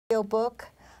book,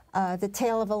 The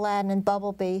Tale of Aladdin and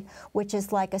Bubblebee, which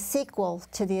is like a sequel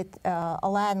to the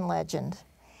Aladdin legend.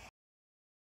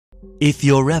 If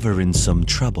you're ever in some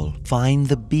trouble, find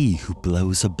the bee who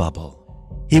blows a bubble.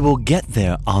 He will get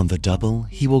there on the double,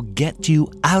 he will get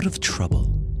you out of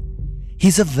trouble.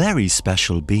 He's a very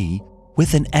special bee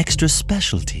with an extra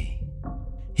specialty.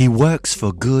 He works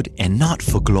for good and not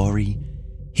for glory.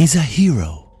 He's a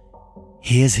hero.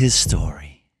 Here's his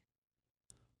story.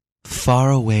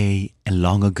 Far away and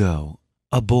long ago,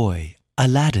 a boy,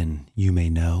 Aladdin, you may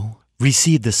know,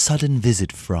 received a sudden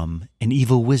visit from an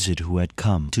evil wizard who had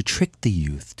come to trick the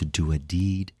youth to do a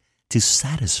deed to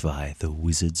satisfy the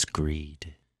wizard's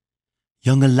greed.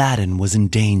 Young Aladdin was in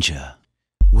danger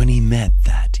when he met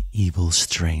that evil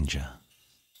stranger.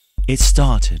 It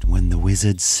started when the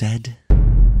wizard said,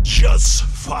 "Just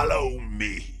follow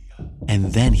me."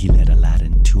 And then he led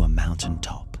Aladdin to a mountain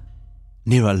top.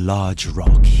 Near a large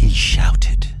rock, he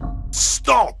shouted,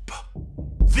 "Stop!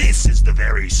 This is the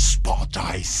very spot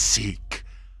I seek.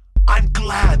 I'm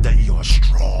glad that you're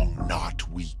strong, not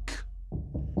weak.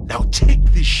 Now take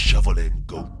this shovel and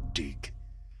go dig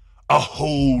a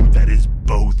hole that is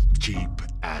both deep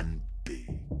and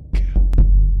big."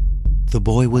 The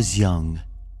boy was young,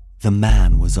 the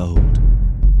man was old.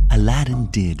 Aladdin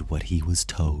did what he was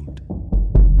told.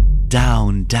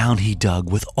 Down, down he dug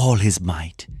with all his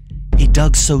might. He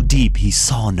dug so deep he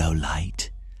saw no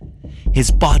light.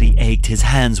 His body ached, his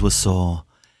hands were sore.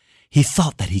 He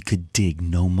thought that he could dig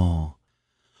no more,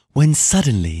 when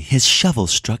suddenly his shovel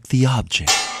struck the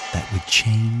object that would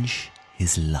change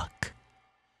his luck.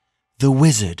 The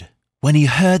wizard, when he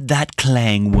heard that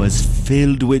clang, was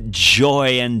filled with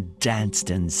joy and danced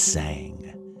and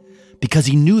sang, because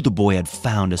he knew the boy had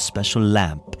found a special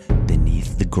lamp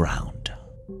beneath the ground.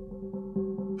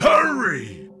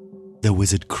 "Hurry!" the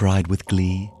wizard cried with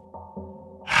glee.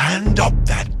 "Hand up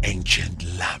that ancient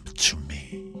lamp to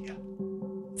me."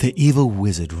 The evil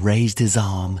wizard raised his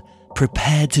arm,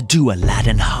 prepared to do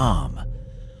Aladdin harm.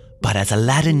 But as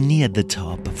Aladdin neared the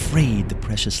top, afraid the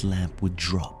precious lamp would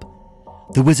drop,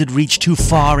 the wizard reached too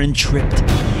far and tripped,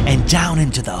 and down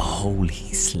into the hole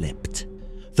he slipped.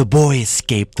 The boy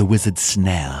escaped the wizard's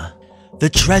snare. The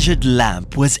treasured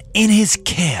lamp was in his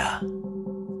care.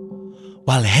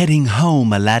 While heading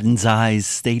home, Aladdin's eyes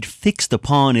stayed fixed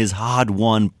upon his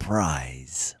hard-won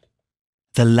prize.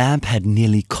 The lamp had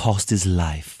nearly cost his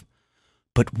life,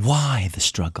 but why the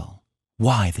struggle?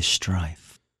 Why the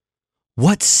strife?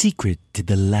 What secret did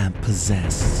the lamp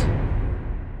possess?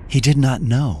 He did not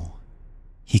know.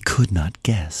 He could not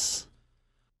guess.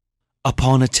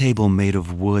 Upon a table made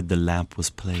of wood the lamp was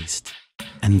placed,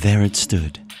 and there it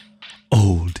stood,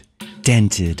 old,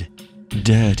 dented,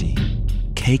 dirty,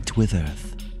 caked with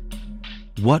earth.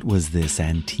 What was this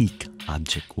antique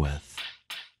object worth?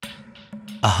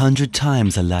 100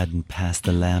 times Aladdin passed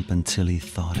the lamp until he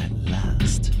thought at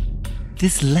last,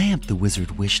 this lamp the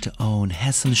wizard wished to own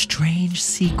has some strange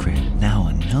secret now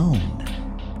unknown.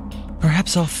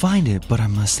 Perhaps I'll find it, but I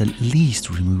must at least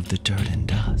remove the dirt and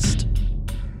dust.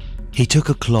 He took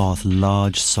a cloth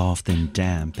large, soft, and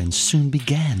damp, and soon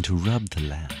began to rub the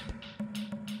lamp.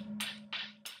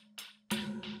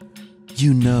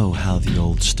 You know how the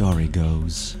old story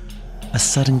goes. A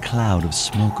sudden cloud of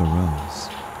smoke arose.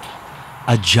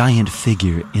 A giant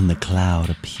figure in the cloud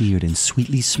appeared and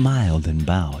sweetly smiled and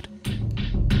bowed,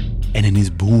 and in his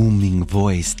booming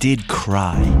voice did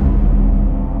cry,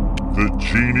 "The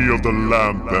genie of the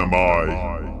lamp am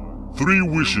I. 3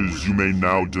 wishes you may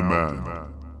now demand,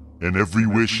 and every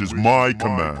wish is my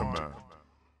command.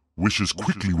 Wishes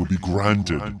quickly will be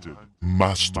granted,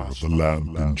 master of the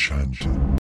lamp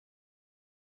enchanted."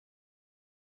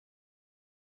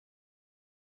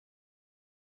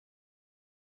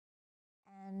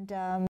 And